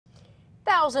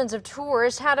Thousands of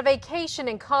tourists had a vacation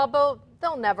in Cabo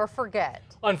they'll never forget.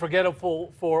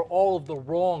 Unforgettable for all of the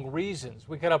wrong reasons.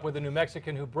 We caught up with a New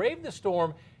Mexican who braved the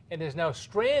storm and is now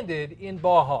stranded in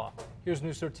Baja. Here's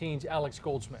News 13's Alex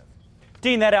Goldsmith.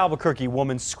 Dean, that Albuquerque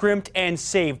woman scrimped and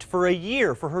saved for a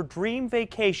year for her dream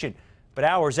vacation. But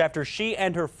hours after she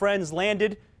and her friends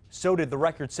landed, so did the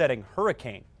record-setting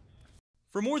hurricane.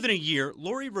 For more than a year,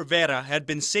 Lori Rivera had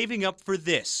been saving up for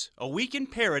this, a week in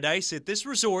paradise at this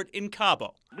resort in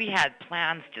Cabo. We had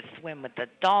plans to swim with the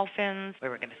dolphins, we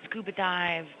were going to scuba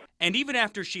dive. And even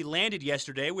after she landed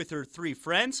yesterday with her 3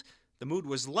 friends, the mood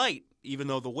was light, even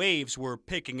though the waves were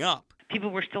picking up.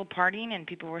 People were still partying and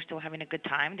people were still having a good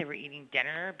time. They were eating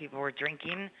dinner, people were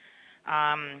drinking.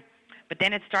 But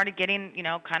then it started getting,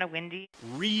 kind of windy.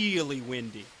 Really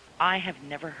windy. I have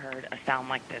never heard a sound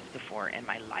like this before in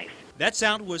my life. That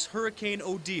sound was Hurricane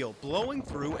Odile blowing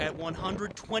through at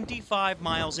 125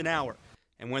 miles an hour.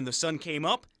 And when the sun came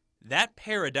up, that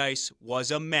paradise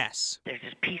was a mess. There's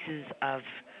just pieces of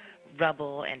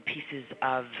rubble and pieces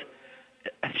of,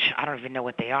 I don't even know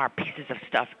what they are, pieces of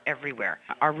stuff everywhere.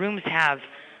 Our rooms have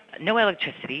no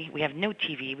electricity, we have no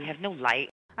TV, we have no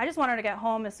light. I just want her to get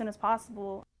home as soon as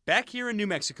possible. Back here in New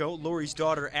Mexico, Lori's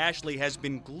daughter Ashley has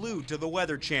been glued to the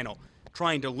Weather Channel,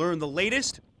 trying to learn the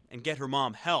latest and get her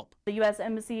mom help. The U.S.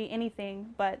 Embassy,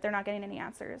 anything, but they're not getting any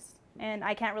answers. And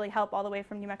I can't really help all the way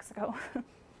from New Mexico.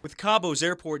 With Cabo's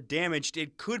airport damaged,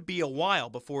 it could be a while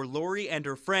before Lori and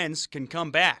her friends can come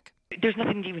back. There's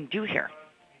nothing to even do here.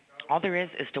 All there is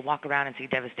to walk around and see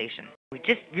devastation. We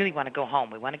just really want to go home.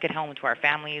 We want to get home to our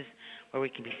families where we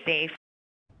can be safe.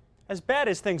 As bad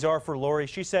as things are for Lori,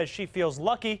 she says she feels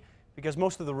lucky because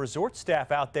most of the resort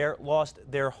staff out there lost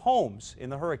their homes in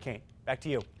the hurricane. Back to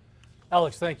you.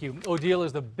 Alex, thank you. Odile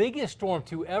is the biggest storm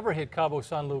to ever hit Cabo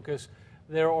San Lucas.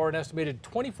 There are an estimated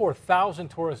 24,000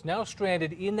 tourists now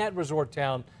stranded in that resort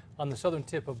town on the southern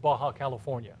tip of Baja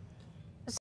California.